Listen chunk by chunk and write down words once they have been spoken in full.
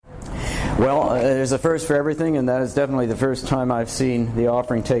Well, there's a first for everything, and that is definitely the first time I've seen the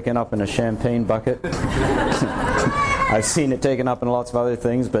offering taken up in a champagne bucket. I've seen it taken up in lots of other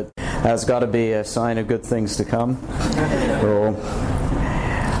things, but that's got to be a sign of good things to come. So,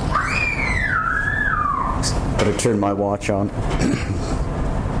 better turn my watch on.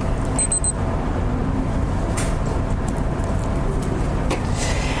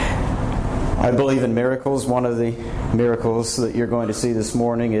 I believe in miracles. One of the miracles that you're going to see this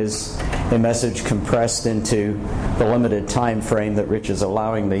morning is a message compressed into the limited time frame that Rich is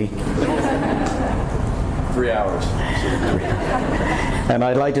allowing me. 3 hours. And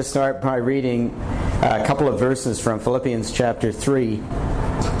I'd like to start by reading a couple of verses from Philippians chapter 3,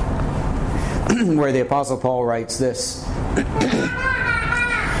 where the Apostle Paul writes this: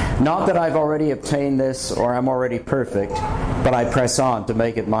 "Not that I've already obtained this or I'm already perfect, but I press on to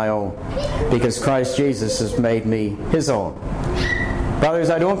make it my own, because Christ Jesus has made me His own. Brothers,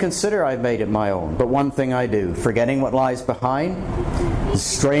 I don't consider I've made it my own, but one thing I do, forgetting what lies behind and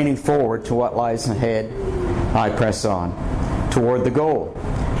straining forward to what lies ahead, I press on toward the goal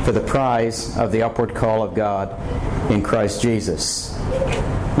for the prize of the upward call of God in Christ Jesus."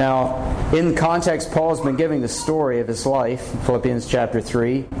 Now, in context, Paul's been giving the story of his life, Philippians chapter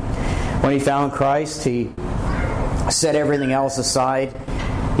 3. When he found Christ, he set everything else aside.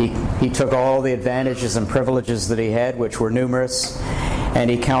 He took all the advantages and privileges that he had, which were numerous, and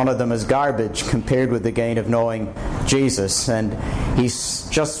he counted them as garbage compared with the gain of knowing Jesus. And he's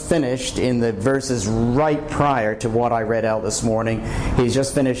just finished in the verses right prior to what I read out this morning. He's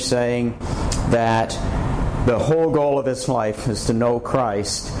just finished saying that the whole goal of his life is to know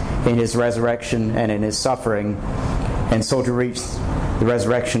Christ in His resurrection and in His suffering, and so to reach the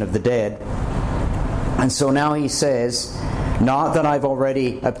resurrection of the dead. And so now he says, not that I've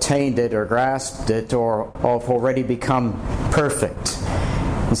already obtained it or grasped it or have already become perfect.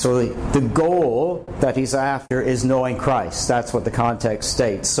 And so the goal that he's after is knowing Christ. That's what the context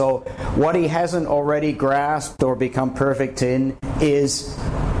states. So what he hasn't already grasped or become perfect in is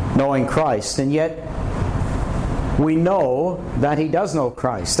knowing Christ. And yet we know that he does know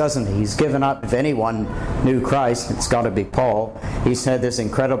Christ, doesn't he? He's given up. If anyone knew Christ, it's got to be Paul. He's had this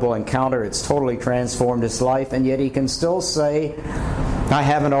incredible encounter. It's totally transformed his life, and yet he can still say, I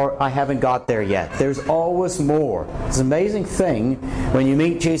haven't got there yet. There's always more. It's an amazing thing when you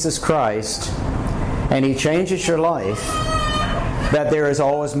meet Jesus Christ and He changes your life, that there is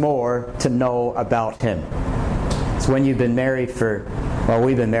always more to know about Him. It's when you've been married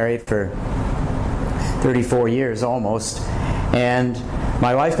we've been married for 34 years almost, and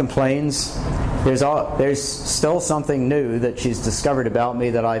my wife complains there's still something new that she's discovered about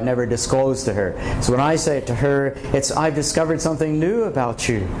me that I've never disclosed to her. So when I say it to her, it's, I've discovered something new about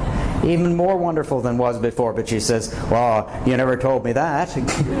you, even more wonderful than was before. But she says, well, you never told me that.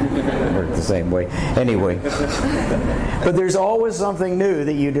 Worked the same way. Anyway. But there's always something new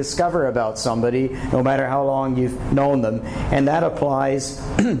that you discover about somebody, no matter how long you've known them. And that applies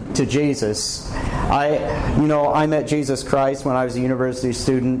to Jesus. I met Jesus Christ when I was a university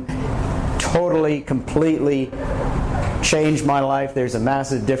student. Totally, completely changed my life. There's a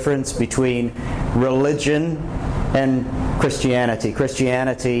massive difference between religion and Christianity.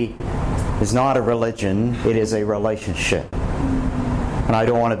 Christianity is not a religion, it is a relationship. And I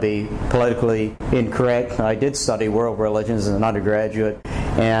don't want to be politically incorrect. I did study world religions as an undergraduate,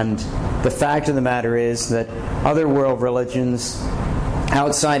 and the fact of the matter is that other world religions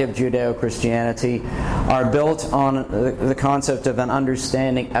outside of Judeo-Christianity are built on the concept of an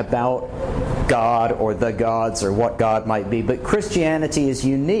understanding about God or the gods or what God might be. But Christianity is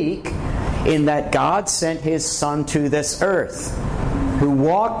unique in that God sent His Son to this earth, who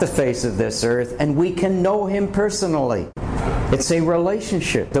walked the face of this earth, and we can know Him personally. It's a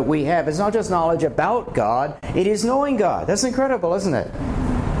relationship that we have. It's not just knowledge about God, it is knowing God. That's incredible, isn't it?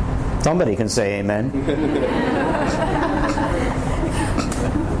 Somebody can say amen.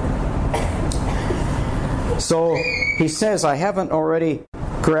 So he says, I haven't already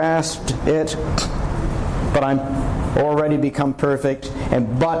grasped it, but I'm already become perfect,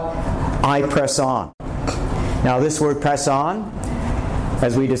 but I press on. Now this word press on,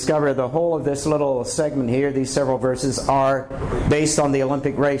 as we discover, the whole of this little segment here, these several verses, are based on the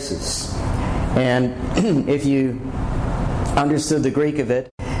Olympic races. And if you understood the Greek of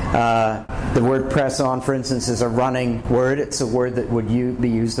it, the word press on, for instance, is a running word. It's a word that would be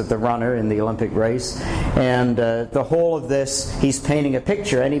used of the runner in the Olympic race. And the whole of this, he's painting a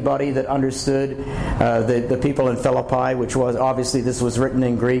picture. Anybody that understood the people in Philippi, which was, obviously this was written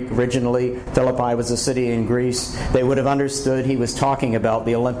in Greek originally. Philippi was a city in Greece. They would have understood he was talking about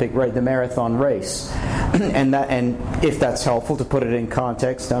the Olympic race, the marathon race. and if that's helpful to put it in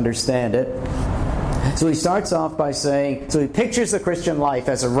context, to understand it. So he starts off by saying, so he pictures the Christian life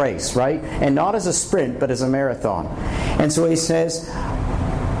as a race, right? And not as a sprint, but as a marathon. And so he says,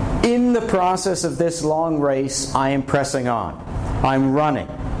 in the process of this long race, I am pressing on. I'm running.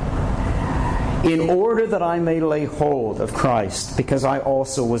 In order that I may lay hold of Christ, because I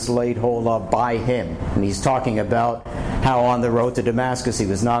also was laid hold of by Him. And he's talking about how on the road to Damascus he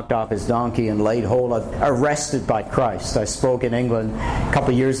was knocked off his donkey and laid hold of, arrested by Christ. I spoke in England a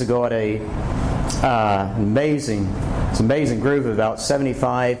couple of years ago at a amazing group of about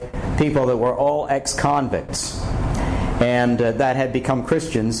 75 people that were all ex-convicts. And that had become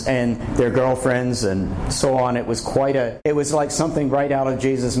Christians, and their girlfriends and so on. It was like something right out of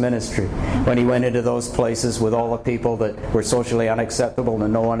Jesus' ministry when he went into those places with all the people that were socially unacceptable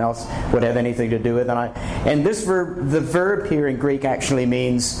and no one else would have anything to do with. And this verb, the verb here in Greek actually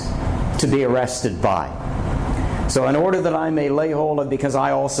means to be arrested by. So in order that I may lay hold of, because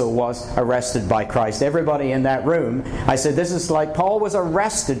I also was arrested by Christ. Everybody in that room, I said, this is like Paul was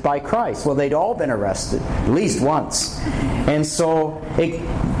arrested by Christ. Well, they'd all been arrested, at least once. And so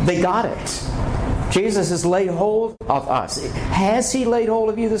they got it. Jesus has laid hold of us. Has He laid hold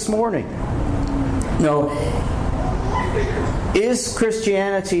of you this morning? No. Is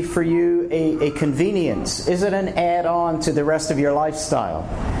Christianity for you a convenience? Is it an add-on to the rest of your lifestyle?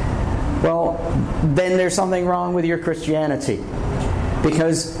 Well, then there's something wrong with your Christianity.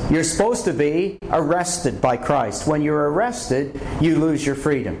 Because you're supposed to be arrested by Christ. When you're arrested, you lose your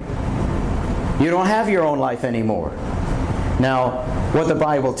freedom. You don't have your own life anymore. Now, what the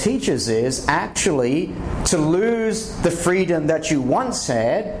Bible teaches is actually to lose the freedom that you once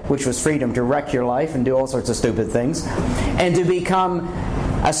had, which was freedom to wreck your life and do all sorts of stupid things, and to become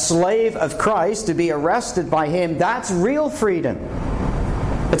a slave of Christ, to be arrested by Him, that's real freedom.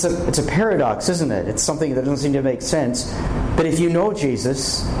 It's a paradox, isn't it? It's something that doesn't seem to make sense. But if you know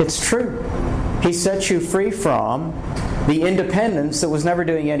Jesus, it's true. He sets you free from the independence that was never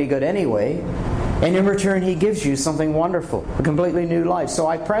doing any good anyway. And in return, He gives you something wonderful, a completely new life. So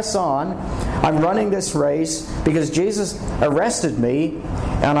I press on. I'm running this race because Jesus arrested me,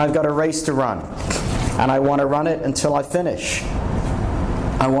 and I've got a race to run. And I want to run it until I finish.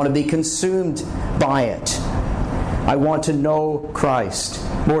 I want to be consumed by it. I want to know Christ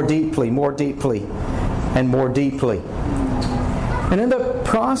more deeply, and more deeply. And in the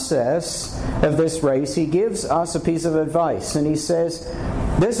process of this race, He gives us a piece of advice. And He says,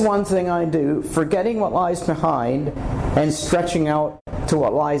 this one thing I do, forgetting what lies behind and stretching out to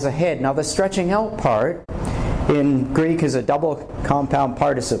what lies ahead. Now the stretching out part in Greek is a double compound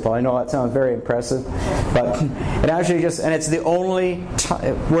participle. I know that sounds very impressive, but it actually and it's the only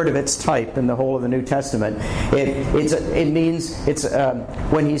word of its type in the whole of the New Testament. It means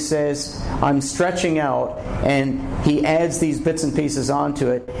when He says, I'm stretching out, and He adds these bits and pieces onto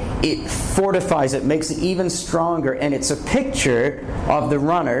it, it fortifies it, makes it even stronger, and it's a picture of the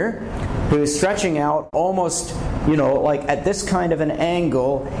runner who is stretching out almost, like at this kind of an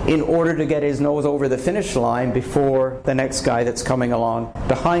angle in order to get his nose over the finish line before the next guy that's coming along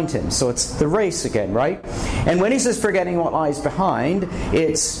behind him. So it's the race again, right? And when He says forgetting what lies behind,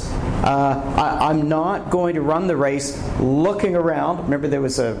 it's I'm not going to run the race looking around. Remember there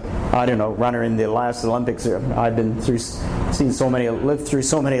was a runner in the last Olympics. I've lived through so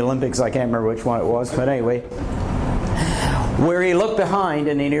many Olympics, I can't remember which one it was, but anyway, where he looked behind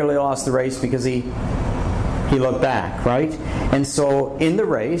and he nearly lost the race because he looked back, right? And so in the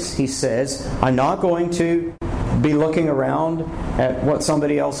race, he says, I'm not going to be looking around at what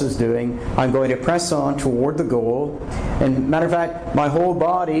somebody else is doing. I'm going to press on toward the goal. And matter of fact, my whole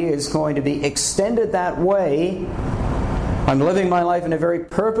body is going to be extended that way. I'm living my life in a very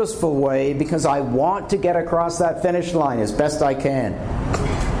purposeful way because I want to get across that finish line as best I can.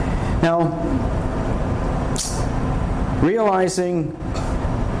 Now, realizing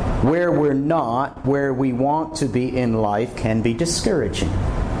where we're not, where we want to be in life, can be discouraging.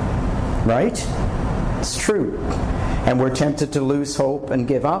 Right? It's true. And we're tempted to lose hope and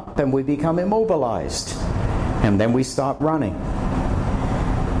give up, and we become immobilized. And then we stop running.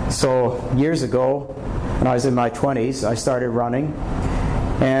 So, years ago, when I was in my 20s, I started running.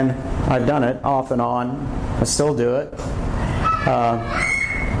 And I've done it off and on. I still do it.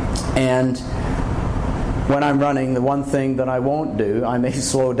 And when I'm running, the one thing that I won't do, I may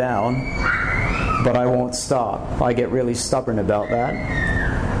slow down, but I won't stop. I get really stubborn about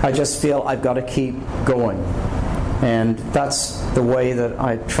that. I just feel I've got to keep going. And that's the way that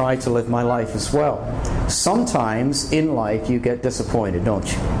I try to live my life as well. Sometimes in life you get disappointed,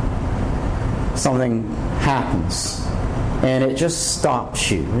 don't you? Something happens and it just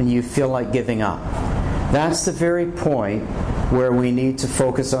stops you and you feel like giving up. That's the very point where we need to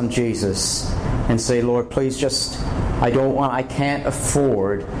focus on Jesus and say, Lord, please just, I can't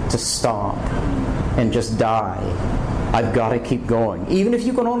afford to stop and just die. I've got to keep going. Even if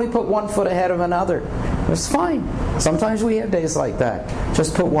you can only put one foot ahead of another, it's fine. Sometimes we have days like that.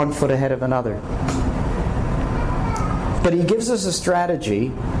 Just put one foot ahead of another. But he gives us a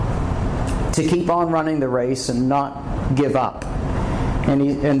strategy to keep on running the race and not give up.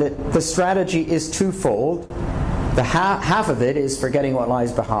 And the strategy is twofold. The half of it is forgetting what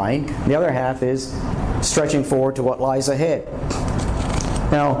lies behind. The other half is stretching forward to what lies ahead.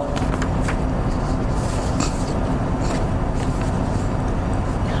 Now,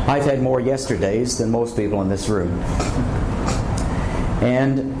 I've had more yesterdays than most people in this room.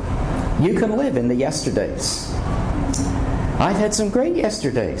 And you can live in the yesterdays. I've had some great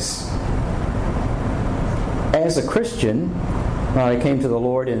yesterdays. As a Christian, I came to the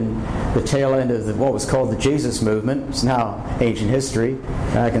Lord in the tail end of what was called the Jesus movement. It's now ancient history,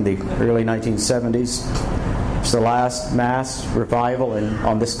 back in the early 1970s. It's the last mass revival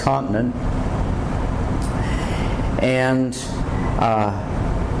on this continent. And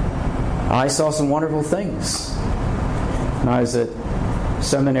I saw some wonderful things. And I was at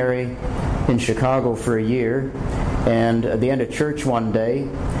seminary in Chicago for a year, and at the end of church one day,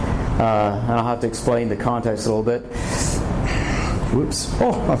 and I'll have to explain the context a little bit. Whoops.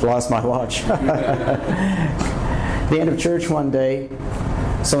 Oh, I've lost my watch. The end of church one day,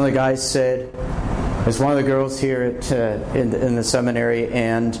 some of the guys said, there's one of the girls here in the seminary,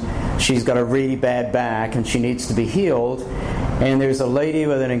 and she's got a really bad back, and she needs to be healed. And there's a lady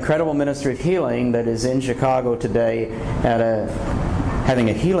with an incredible ministry of healing that is in Chicago today having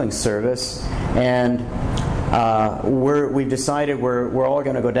a healing service. And we've decided we're all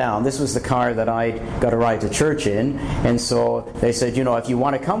going to go down. This was the car that I got a ride to church in, and so they said, if you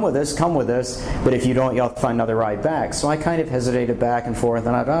want to come with us, but if you don't, you'll have to find another ride back. So I kind of hesitated back and forth,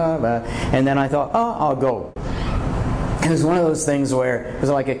 and then I thought, I'll go. It was one of those things where it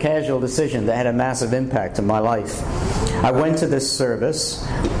was like a casual decision that had a massive impact on my life. I went to this service.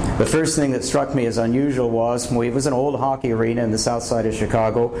 The first thing that struck me as unusual was, it was an old hockey arena in the south side of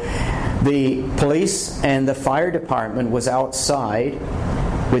Chicago. The police and the fire department was outside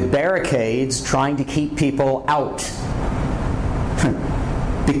with barricades trying to keep people out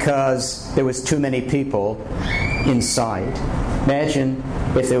because there was too many people inside. Imagine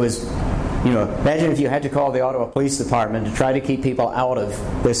if there was, imagine if you had to call the Ottawa Police Department to try to keep people out of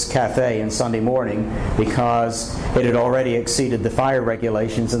this cafe on Sunday morning because it had already exceeded the fire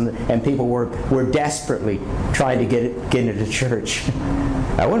regulations and people were desperately trying to get into church.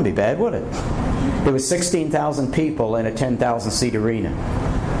 That wouldn't be bad, would it? There was 16,000 people in a 10,000-seat arena.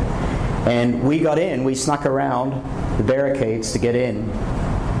 And we got in, we snuck around the barricades to get in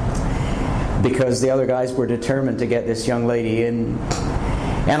because the other guys were determined to get this young lady in.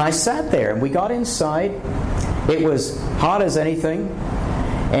 And I sat there, and we got inside. It was hot as anything,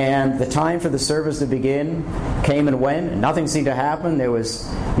 and the time for the service to begin came and went, and nothing seemed to happen. There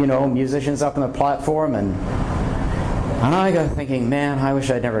was, musicians up on the platform, and I got thinking, man, I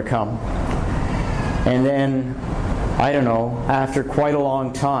wish I'd never come. And then, I don't know, after quite a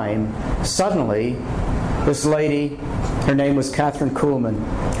long time, suddenly, this lady, her name was Catherine Kuhlman.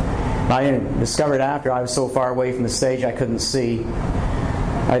 I discovered after, I was so far away from the stage I couldn't see.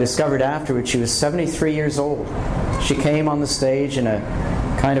 I discovered afterwards she was 73 years old. She came on the stage in a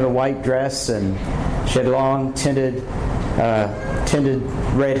kind of a white dress, and she had long tinted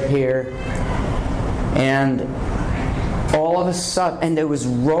red hair. And all of a sudden, and there was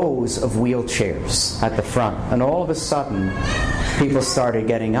rows of wheelchairs at the front, and all of a sudden people started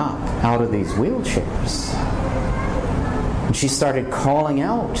getting up out of these wheelchairs. And she started calling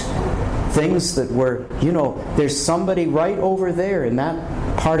out things that were, there's somebody right over there in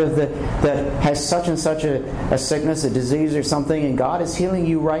that part of that has such and such a sickness, a disease or something, and God is healing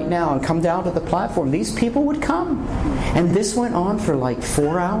you right now, and come down to the platform. These people would come. And this went on for like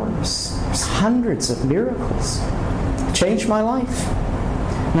 4 hours. There's hundreds of miracles. It changed my life.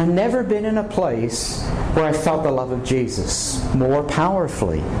 And I've never been in a place where I felt the love of Jesus more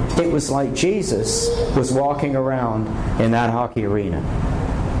powerfully. It was like Jesus was walking around in that hockey arena.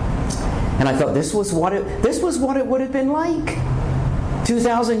 And I thought this was what it would have been like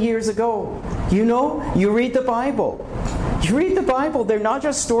 2,000 years ago. You read the Bible. You read the Bible. They're not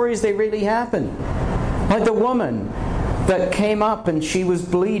just stories, they really happened. Like the woman that came up and she was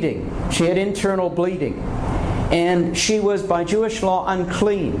bleeding. She had internal bleeding. And she was, by Jewish law,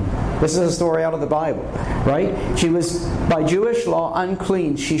 unclean. This is a story out of the Bible, right? She was, by Jewish law,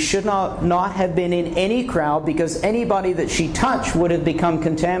 unclean. She should not have been in any crowd, because anybody that she touched would have become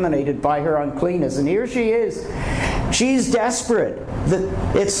contaminated by her uncleanness. And here she is. She's desperate.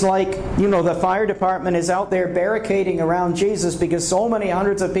 It's like, the fire department is out there barricading around Jesus because so many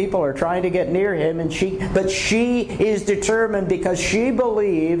hundreds of people are trying to get near Him. But she is determined, because she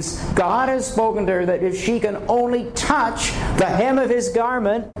believes God has spoken to her that if she can only touch the hem of His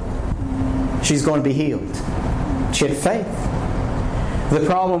garment, she's going to be healed. She had faith. The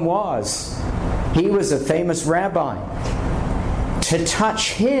problem was, he was a famous rabbi. To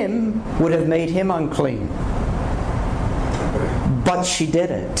touch him would have made him unclean. But she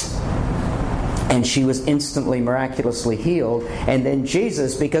did it. And she was instantly, miraculously healed. And then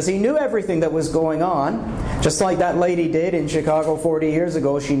Jesus, because He knew everything that was going on, just like that lady did in Chicago 40 years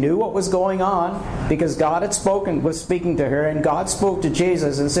ago, she knew what was going on because God was speaking to her, and God spoke to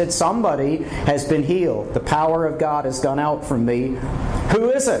Jesus and said, somebody has been healed. The power of God has gone out from me.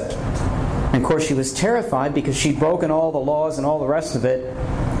 Who is it? And of course she was terrified because she'd broken all the laws and all the rest of it.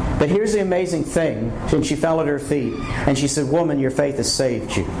 But here's the amazing thing. And she fell at her feet and she said, woman, your faith has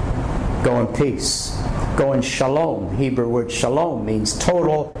saved you. Go in peace. Go in shalom. Hebrew word shalom means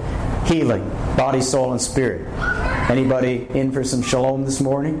total healing, body, soul, and spirit. Anybody in for some shalom this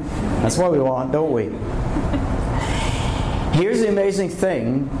morning? That's what we want, don't we? Here's the amazing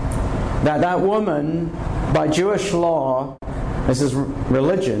thing, that woman, by Jewish law, this is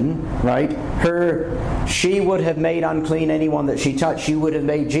religion, right? She would have made unclean anyone that she touched. She would have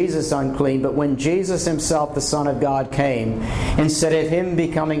made Jesus unclean. But when Jesus Himself, the Son of God, came, instead of Him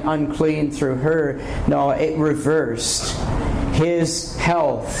becoming unclean through her, no, it reversed. His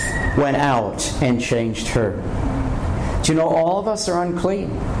health went out and changed her. Do you know, all of us are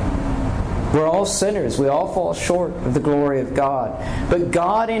unclean. We're all sinners. We all fall short of the glory of God. But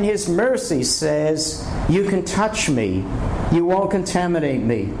God in His mercy says, you can touch me. You won't contaminate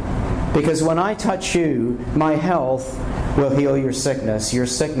me. Because when I touch you, my health will heal your sickness. Your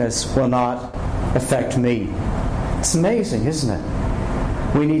sickness will not affect me. It's amazing, isn't it?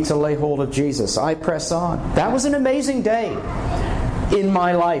 We need to lay hold of Jesus. I press on. That was an amazing day in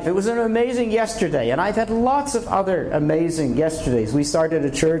my life. It was an amazing yesterday. And I've had lots of other amazing yesterdays. We started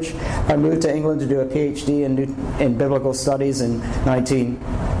a church. I moved to England to do a PhD in biblical studies in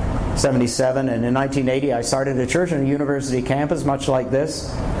 1977. And in 1980, I started a church on a university campus, much like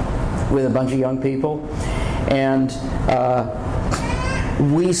this, with a bunch of young people. And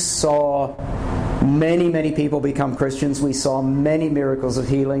we saw many, many people become Christians. We saw many miracles of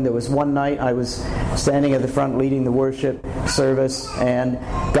healing. There was one night I was standing at the front leading the worship service, and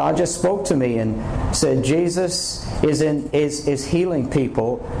God just spoke to me and said, Jesus is healing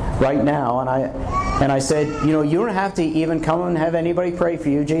people right now. And I said, you don't have to even come and have anybody pray for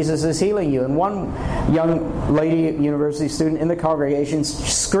you. Jesus is healing you. And one young lady, university student in the congregation,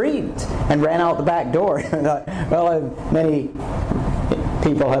 screamed and ran out the back door. And I thought, well, many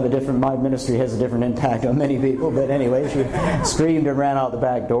people have my ministry has a different impact on many people. But anyway, she screamed and ran out the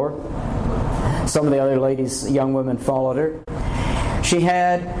back door. Some of the other ladies, young women, followed her. She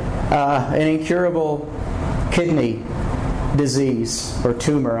had an incurable kidney disease or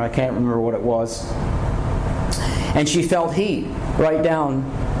tumor. I can't remember what it was. And she felt heat right down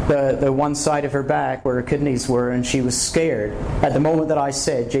the one side of her back where her kidneys were, and she was scared at the moment that I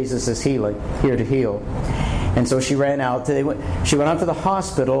said, Jesus is healing, here to heal. And so she ran out. She went out to the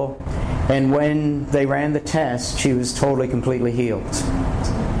hospital, and when they ran the test, she was totally, completely healed.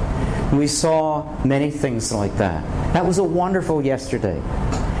 We saw many things like that. That was a wonderful yesterday.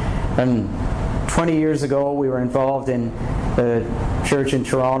 And 20 years ago, we were involved in the church in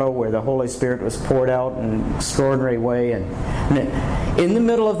Toronto where the Holy Spirit was poured out in an extraordinary way. And in the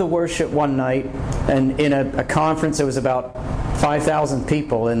middle of the worship one night, and in a conference, there was about 5,000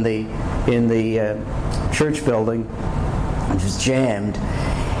 people in the church building. It was jammed.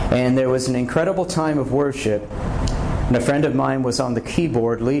 And there was an incredible time of worship. And a friend of mine was on the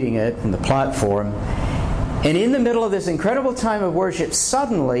keyboard leading it in the platform. And in the middle of this incredible time of worship,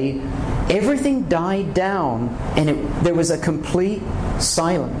 suddenly everything died down, and there was a complete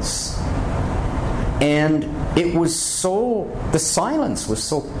silence. And the silence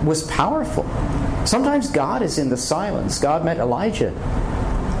was powerful. Sometimes God is in the silence. God met Elijah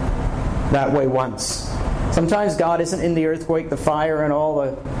that way once. Sometimes God isn't in the earthquake, the fire, and all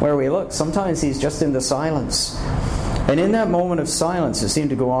where we look. Sometimes He's just in the silence. And in that moment of silence, it seemed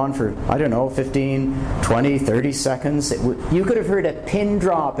to go on for, 15, 20, 30 seconds. You could have heard a pin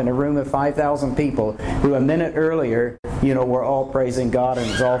drop in a room of 5,000 people who a minute earlier, were all praising God, and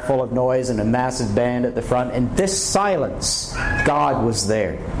it was all full of noise and a massive band at the front. And this silence, God was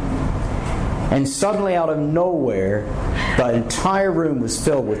there. And suddenly out of nowhere, the entire room was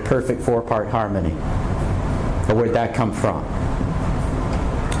filled with perfect 4-part harmony. But where'd that come from?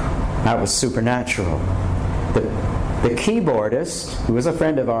 That was supernatural. The keyboardist, who was a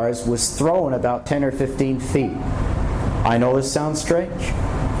friend of ours, was thrown about 10 or 15 feet. I know this sounds strange,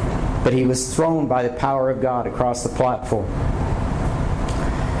 but he was thrown by the power of God across the platform.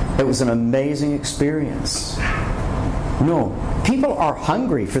 It was an amazing experience. No, people are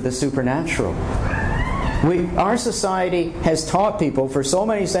hungry for the supernatural. Our society has taught people for so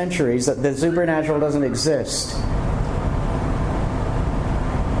many centuries that the supernatural doesn't exist.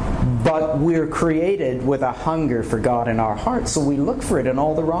 But we're created with a hunger for God in our hearts, so we look for it in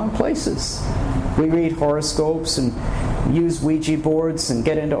all the wrong places. We read horoscopes and use Ouija boards and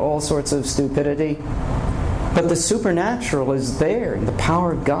get into all sorts of stupidity. But the supernatural is there, the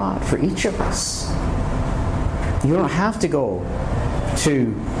power of God for each of us. You don't have to go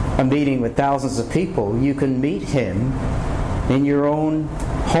to a meeting with thousands of people. You can meet Him in your own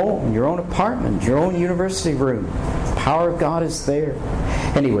home, your own apartment, your own university room. The power of God is there.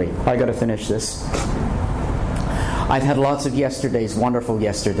 Anyway, I got to finish this. I've had lots of yesterdays, wonderful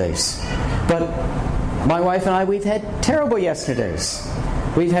yesterdays. But my wife and I, we've had terrible yesterdays.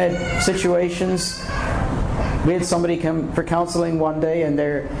 We've had situations. We had somebody come for counseling one day, and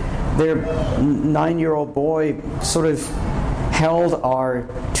their 9-year-old boy sort of held our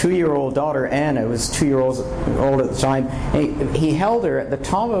 2-year-old daughter, Anna, who was 2 years old at the time. He held her at the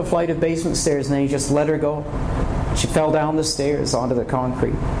top of a flight of basement stairs, and then he just let her go. She fell down the stairs onto the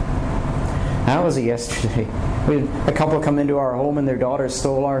concrete. That was a yesterday. We had a couple come into our home, and their daughter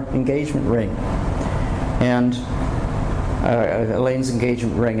stole our engagement ring, and Elaine's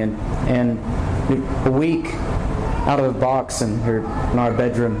engagement ring, and a week out of the box in our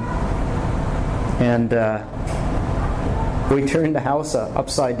bedroom, and we turned the house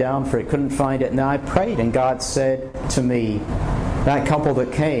upside down for it, couldn't find it, and I prayed, and God said to me, that couple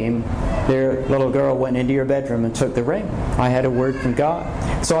that came, their little girl went into your bedroom and took the ring. I had a word from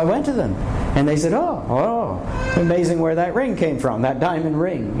God. So I went to them, and they said, oh, amazing where that ring came from, that diamond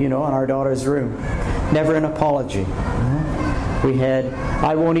ring, in our daughter's room. Never an apology.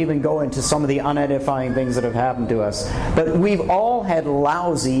 I won't even go into some of the unedifying things that have happened to us, but we've all had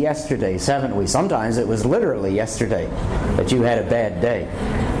lousy yesterdays, haven't we? Sometimes it was literally yesterday that you had a bad day.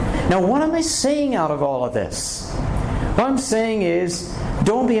 Now, what am I saying out of all of this? What I'm saying is,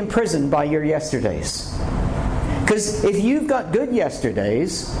 don't be imprisoned by your yesterdays. Because if you've got good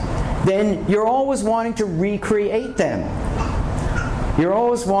yesterdays, then you're always wanting to recreate them. You're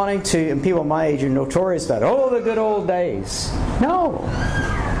always wanting to, and people my age are notorious for that, the good old days. No.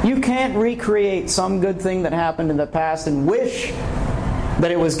 You can't recreate some good thing that happened in the past and wish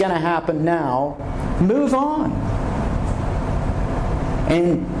that it was going to happen now. Move on.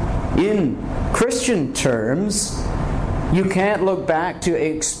 And in Christian terms, you can't look back to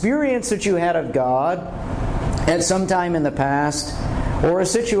an experience that you had of God at some time in the past, or a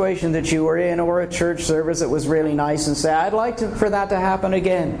situation that you were in, or a church service that was really nice, and say, I'd like for that to happen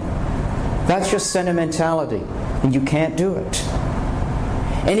again. That's just sentimentality, and you can't do it.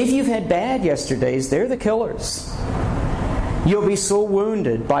 And if you've had bad yesterdays, they're the killers. You'll be so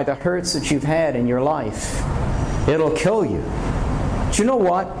wounded by the hurts that you've had in your life, it'll kill you. But you know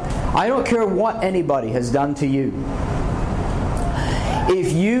what? I don't care what anybody has done to you.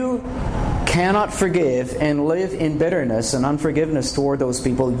 If you cannot forgive and live in bitterness and unforgiveness toward those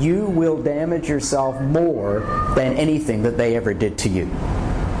people, you will damage yourself more than anything that they ever did to you.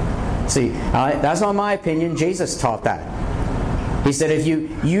 See, that's not my opinion. Jesus taught that. He said, if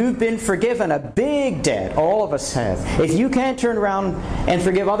you've been forgiven a big debt, all of us have. If you can't turn around and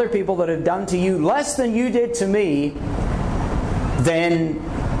forgive other people that have done to you less than you did to me, then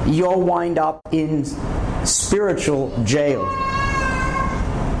you'll wind up in spiritual jail.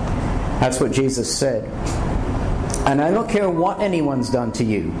 That's what Jesus said. And I don't care what anyone's done to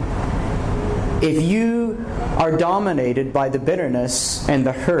you. If you are dominated by the bitterness and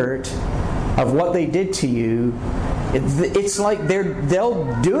the hurt of what they did to you, it's like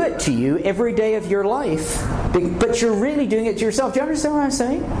they'll do it to you every day of your life, but you're really doing it to yourself. Do you understand what I'm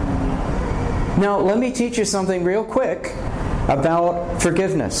saying? Now, let me teach you something real quick about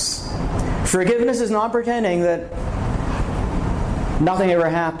forgiveness. Forgiveness is not pretending that nothing ever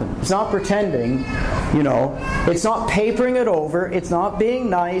happened. It's not pretending, it's not papering it over. It's not being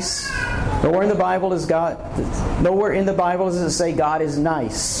nice. Nowhere in the Bible does it say God is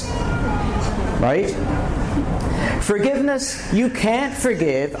nice. Right? Forgiveness, you can't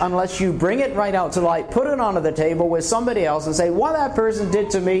forgive unless you bring it right out to light, put it onto the table with somebody else and say, what that person did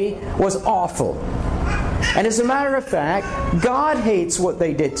to me was awful. And as a matter of fact, God hates what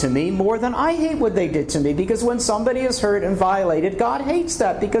they did to me more than I hate what they did to me, because when somebody is hurt and violated, God hates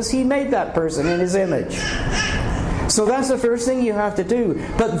that because He made that person in His image. So that's the first thing you have to do.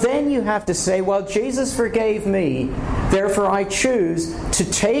 But then you have to say, well, Jesus forgave me, therefore I choose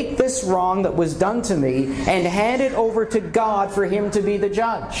to take this wrong that was done to me and hand it over to God for Him to be the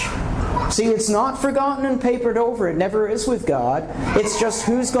judge. See, it's not forgotten and papered over. It never is with God. It's just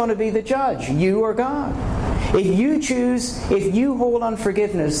who's going to be the judge, you or God. If you hold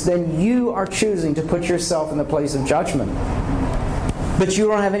unforgiveness, then you are choosing to put yourself in the place of judgment. But you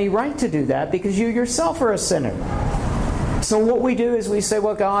don't have any right to do that because you yourself are a sinner. So what we do is we say,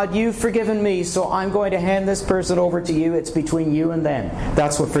 well, God, you've forgiven me, so I'm going to hand this person over to you. It's between you and them.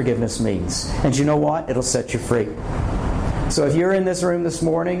 That's what forgiveness means. And you know what? It'll set you free. So if you're in this room this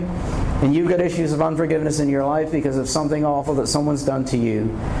morning and you've got issues of unforgiveness in your life because of something awful that someone's done to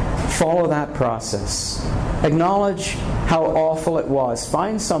you, follow that process. Acknowledge how awful it was.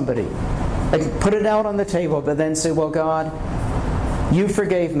 Find somebody. Put it out on the table, but then say, well, God, you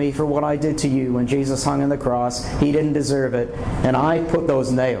forgave me for what I did to you when Jesus hung on the cross. He didn't deserve it. And I put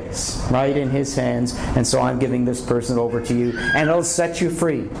those nails right in His hands. And so I'm giving this person over to you. And it'll set you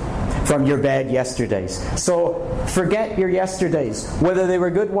free from your bad yesterdays. So forget your yesterdays, whether they were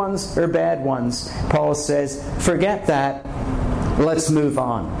good ones or bad ones. Paul says, forget that. Let's move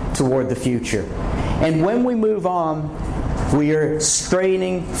on toward the future. And when we move on, we are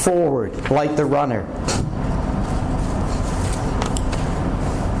straining forward like the runner.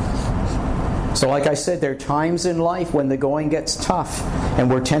 So like I said, there are times in life when the going gets tough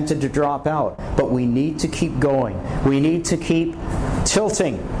and we're tempted to drop out. But we need to keep going. We need to keep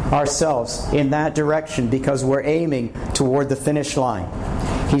tilting ourselves in that direction because we're aiming toward the finish line.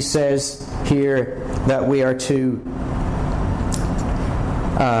 He says here that we are to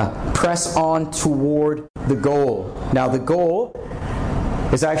press on toward the goal. Now the goal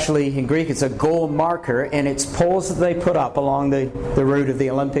is actually, in Greek, it's a goal marker, and it's poles that they put up along the route of the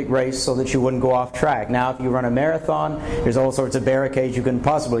Olympic race so that you wouldn't go off track. Now, if you run a marathon, there's all sorts of barricades, you can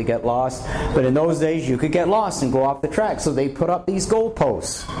possibly get lost. But in those days, you could get lost and go off the track. So they put up these goal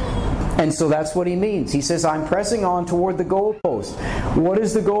posts. And so that's what he means. He says, I'm pressing on toward the goalpost. What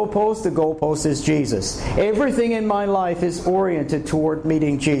is the goalpost? The goalpost is Jesus. Everything in my life is oriented toward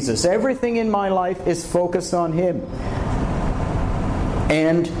meeting Jesus. Everything in my life is focused on Him.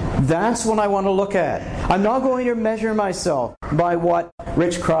 And that's what I want to look at. I'm not going to measure myself by what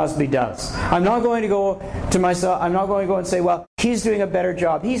Rich Crosby does. I'm not going to go and say, well, he's doing a better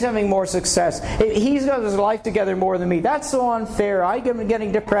job. He's having more success. He's got his life together more than me. That's so unfair. I'm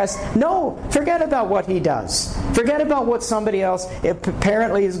getting depressed. No, forget about what he does. Forget about what somebody else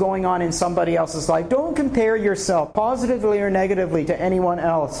apparently is going on in somebody else's life. Don't compare yourself positively or negatively to anyone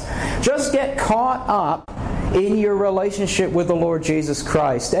else. Just get caught up in your relationship with the Lord Jesus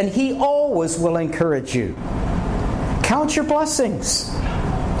Christ. And He always will encourage you. Count your blessings.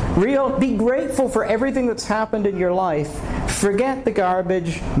 Be grateful for everything that's happened in your life. Forget the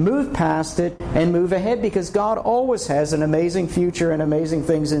garbage, move past it, and move ahead, because God always has an amazing future and amazing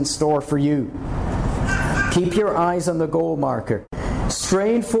things in store for you. Keep your eyes on the goal marker.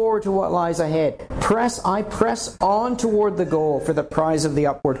 Strain forward to what lies ahead. I press on toward the goal for the prize of the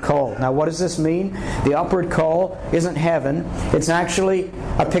upward call. Now, what does this mean? The upward call isn't heaven. It's actually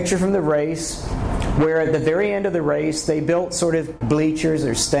a picture from the race, where at the very end of the race, they built sort of bleachers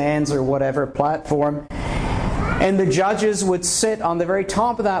or stands or whatever, platform. And the judges would sit on the very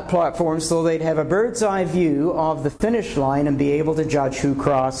top of that platform so they'd have a bird's eye view of the finish line and be able to judge who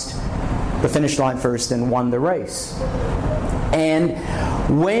crossed the finish line first and won the race. And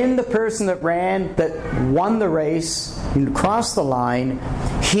when the person that won the race crossed the line,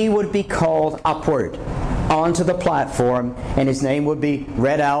 he would be called upward onto the platform, and his name would be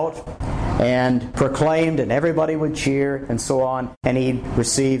read out and proclaimed, and everybody would cheer and so on, and he'd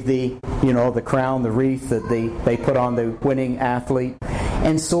receive the crown, the wreath that they put on the winning athlete.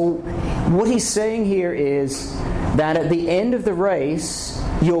 And so what he's saying here is that at the end of the race,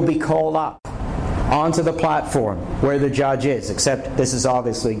 you'll be called up onto the platform where the judge is, except this is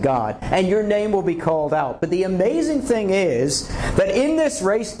obviously God, and your name will be called out. But the amazing thing is that in this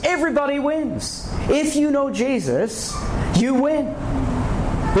race, everybody wins. If you know Jesus, you win.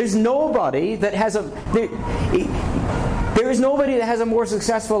 There's nobody that has there There is nobody that has a more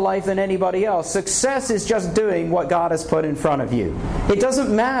successful life than anybody else. Success is just doing what God has put in front of you. It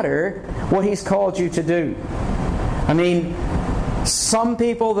doesn't matter what He's called you to do. I mean, some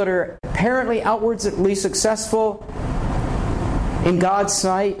people that are apparently outwardly successful in God's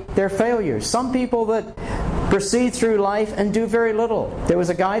sight, they're failures. Some people that proceed through life and do very little. There was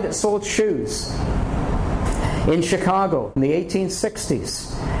a guy that sold shoes in Chicago in the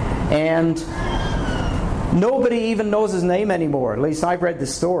 1860s. And nobody even knows his name anymore. At least I've read the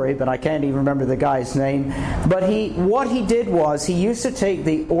story, but I can't even remember the guy's name. But what he did was he used to take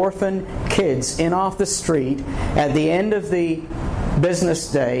the orphan kids in off the street at the end of the business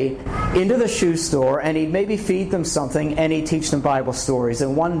day into the shoe store, and he'd maybe feed them something, and he'd teach them Bible stories.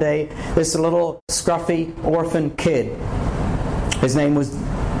 And one day, this little scruffy orphan kid, his name was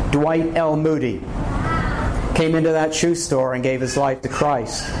Dwight L. Moody, came into that shoe store and gave his life to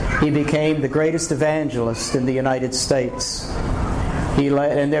Christ. He became the greatest evangelist in the United States.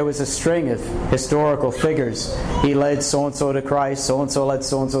 And there was a string of historical figures. He led so-and-so to Christ, so-and-so led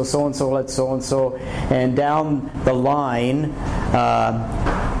so-and-so, so-and-so led so-and-so. And down the line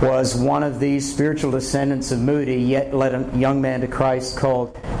was one of these spiritual descendants of Moody, yet led a young man to Christ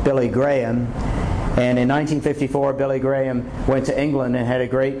called Billy Graham. And in 1954, Billy Graham went to England and had a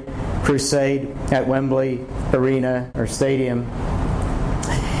great crusade at Wembley Arena or Stadium.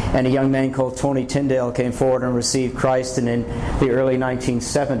 And a young man called Tony Tyndale came forward and received Christ. And in the early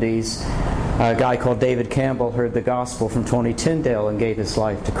 1970s, a guy called David Campbell heard the gospel from Tony Tyndale and gave his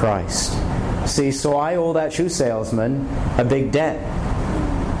life to Christ. See, so I owe that shoe salesman a big debt.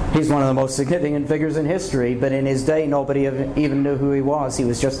 He's one of the most significant figures in history, but in his day, nobody even knew who he was. He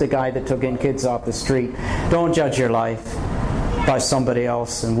was just a guy that took in kids off the street. Don't judge your life by somebody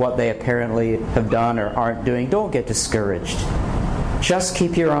else and what they apparently have done or aren't doing. Don't get discouraged. Just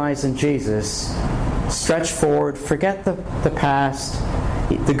keep your eyes on Jesus. Stretch forward. Forget the past.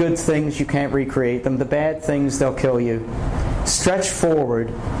 The good things, you can't recreate them. The bad things, they'll kill you. Stretch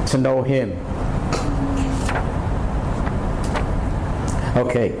forward to know Him.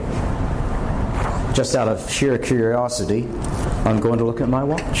 Okay. Just out of sheer curiosity, I'm going to look at my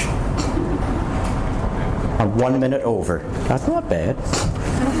watch. I'm 1 minute over. That's not bad.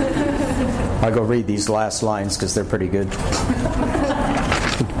 I'll go read these last lines because they're pretty good.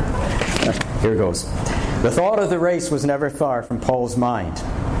 Here goes. The thought of the race was never far from Paul's mind.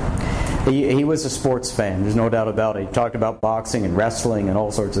 He was a sports fan, there's no doubt about it. He talked about boxing and wrestling and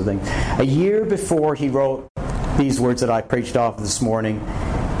all sorts of things. A year before he wrote these words that I preached off this morning,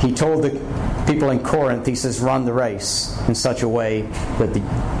 he told the people in Corinth, he says, run the race in such a way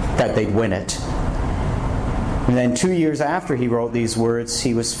that they'd win it. And then 2 years after he wrote these words,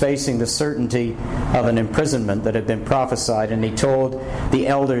 he was facing the certainty of an imprisonment that had been prophesied, and he told the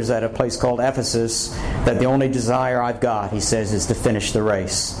elders at a place called Ephesus that the only desire I've got, he says, is to finish the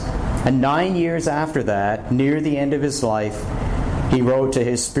race. And 9 years after that, near the end of his life, he wrote to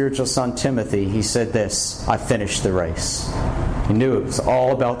his spiritual son Timothy, he said this, I finished the race. He knew it was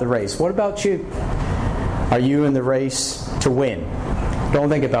all about the race. What about you? Are you in the race to win? Don't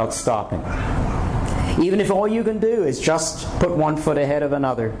think about stopping. Even if all you can do is just put one foot ahead of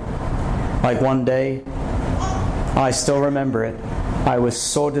another. Like one day, I still remember it. I was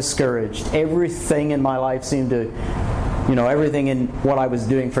so discouraged. Everything in my life seemed to, everything in what I was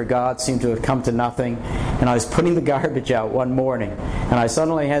doing for God seemed to have come to nothing. And I was putting the garbage out one morning. And I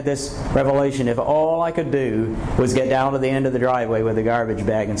suddenly had this revelation. If all I could do was get down to the end of the driveway with a garbage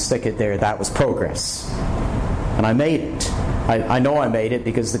bag and stick it there, that was progress. And I made it. I know I made it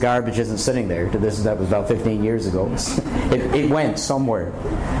because the garbage isn't sitting there. That was about 15 years ago. It went somewhere.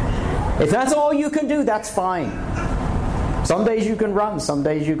 If that's all you can do, that's fine. Some days you can run. Some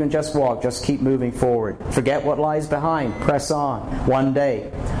days you can just walk. Just keep moving forward. Forget what lies behind. Press on. One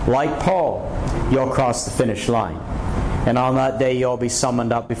day, like Paul, you'll cross the finish line. And on that day, you'll be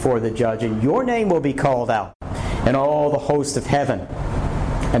summoned up before the judge, and your name will be called out. And all the host of heaven.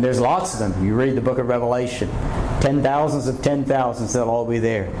 And there's lots of them. You read the book of Revelation. 10,000s of 10,000s, they'll all be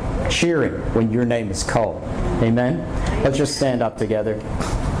there, cheering when your name is called. Amen? Let's just stand up together.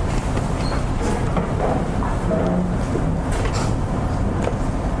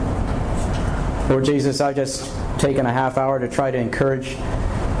 Lord Jesus, I've just taken a half hour to try to encourage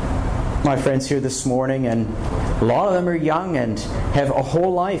my friends here this morning, and a lot of them are young and have a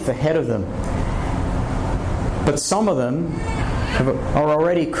whole life ahead of them. But some of them are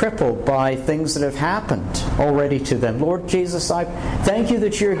already crippled by things that have happened already to them. Lord Jesus, I thank you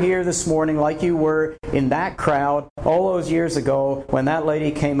that you're here this morning like you were in that crowd all those years ago when that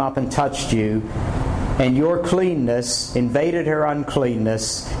lady came up and touched you, and your cleanness invaded her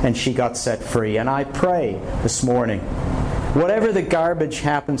uncleanness and she got set free. And I pray this morning whatever the garbage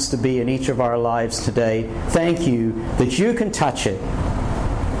happens to be in each of our lives today, thank you that you can touch it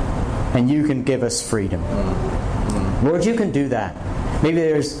and you can give us freedom. Lord, you can do that. Maybe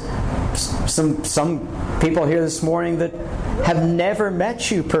there's some people here this morning that have never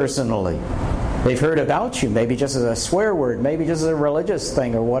met you personally. They've heard about you, maybe just as a swear word, maybe just as a religious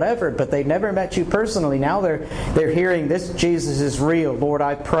thing or whatever, but they've never met you personally. Now they're hearing this Jesus is real. Lord,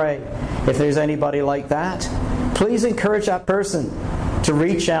 I pray, if there's anybody like that, please encourage that person to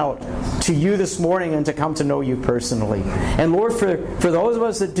reach out to you this morning and to come to know you personally. And Lord, for those of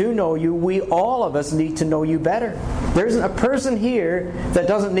us that do know you, all of us need to know you better. There isn't a person here that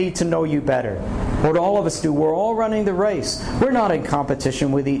doesn't need to know you better. Lord, all of us do. We're all running the race. We're not in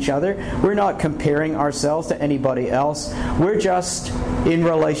competition with each other. We're not comparing ourselves to anybody else. We're just in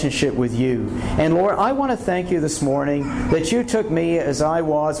relationship with you. And Lord, I want to thank you this morning that you took me as I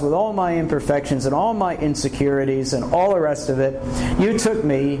was with all my imperfections and all my insecurities and all the rest of it. You took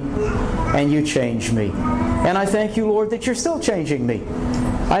me and you changed me. And I thank you, Lord, that you're still changing me.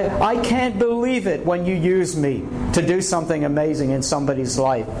 I can't believe it when you use me to do something amazing in somebody's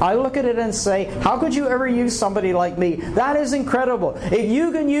life. I look at it and say, how could you ever use somebody like me? That is incredible. If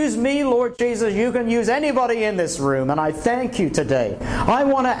you can use me, Lord Jesus, you can use anybody in this room. And I thank you today. I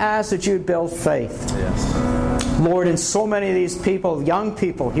want to ask that you build faith. Yes. Lord, in so many of these people, young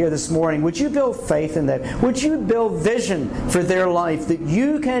people here this morning, would you build faith in them? Would you build vision for their life, that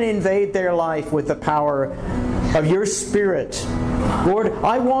you can invade their life with the power of your Spirit? Lord,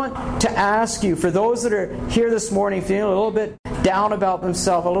 I want to ask you, for those that are here this morning feeling a little bit down about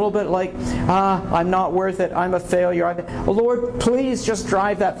themselves, a little bit like, I'm not worth it, I'm a failure. Lord, please just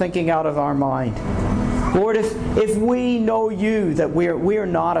drive that thinking out of our mind. Lord, if we know you, that we are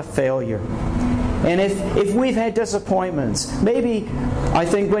not a failure. And if we've had disappointments, maybe, I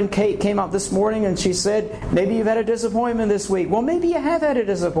think when Kate came up this morning and she said, maybe you've had a disappointment this week. Well, maybe you have had a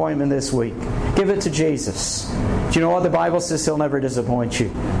disappointment this week. Give it to Jesus. Do you know what the Bible says? He'll never disappoint you.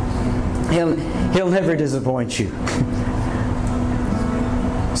 He'll never disappoint you.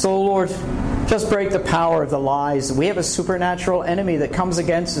 So, Lord, just break the power of the lies. We have a supernatural enemy that comes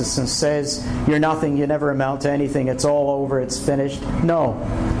against us and says, you're nothing, you never amount to anything, it's all over, it's finished. No.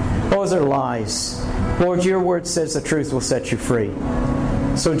 Those are lies. Lord, your word says the truth will set you free.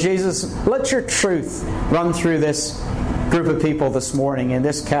 So Jesus, let your truth run through this group of people this morning in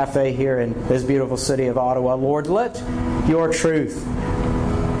this cafe here in this beautiful city of Ottawa. Lord, let your truth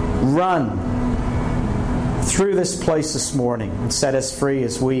run through this place this morning and set us free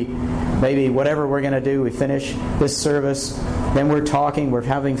as we, maybe whatever we're going to do, we finish this service, then we're talking, we're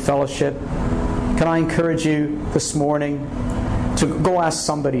having fellowship. Can I encourage you this morning to go ask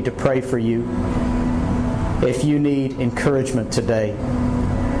somebody to pray for you if you need encouragement today?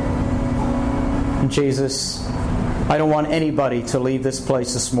 And Jesus, I don't want anybody to leave this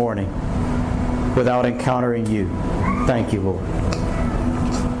place this morning without encountering you. Thank you, Lord.